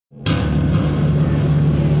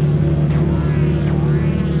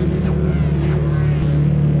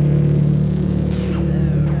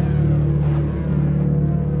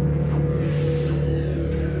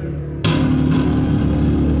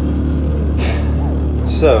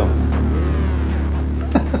So.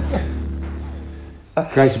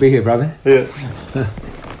 Great to be here, brother. Yeah.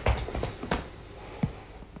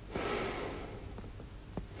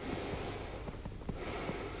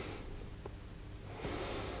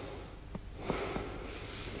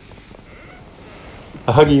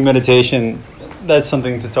 A hugging meditation, that's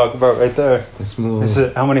something to talk about right there. It's more...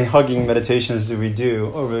 How many hugging meditations do we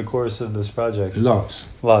do over the course of this project? Lots.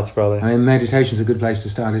 Lots, probably. I mean, meditation's a good place to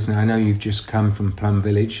start, isn't it? I know you've just come from Plum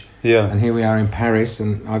Village. Yeah. And here we are in Paris,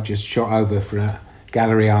 and I've just shot over for a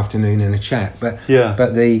gallery afternoon and a chat. But yeah.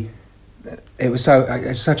 But it's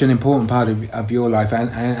such an important part of your life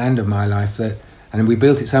and of my life and we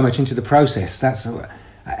built it so much into the process. That's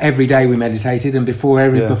every day we meditated, and before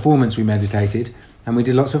every performance we meditated. And we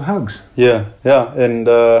did lots of hugs. Yeah, and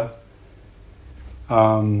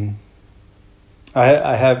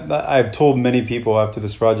I've told many people after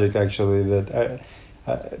this project actually that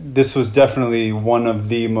this was definitely one of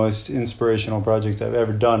the most inspirational projects I've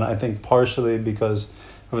ever done. I think partially because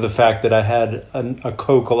of the fact that I had a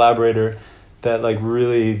co-collaborator that like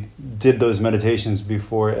really did those meditations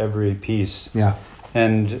before every piece. Yeah,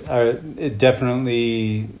 and it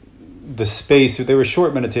definitely. The space, they were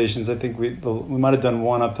short meditations. I think we might have done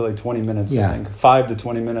one up to like 20 minutes. Yeah. I think 5 to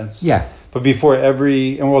 20 minutes. Yeah. But before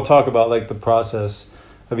every, and we'll talk about like the process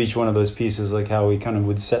of each one of those pieces, like how we kind of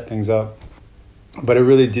would set things up. But it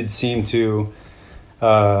really did seem to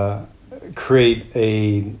create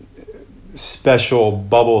a special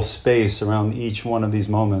bubble space around each one of these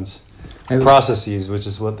moments. Processes, which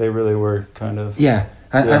is what they really were kind of. Yeah.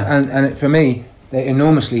 And for me, they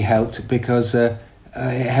enormously helped because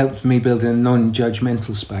it helped me build a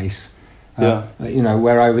non-judgmental space,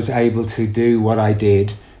 where I was able to do what I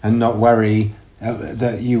did and not worry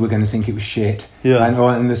that you were going to think it was shit. Yeah. And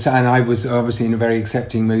I was obviously in a very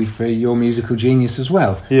accepting mood for your musical genius as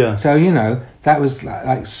well. Yeah. So, that was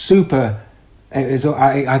like super...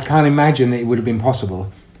 I can't imagine that it would have been possible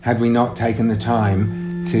had we not taken the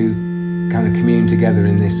time to kind of commune together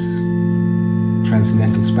in this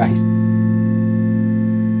transcendental space.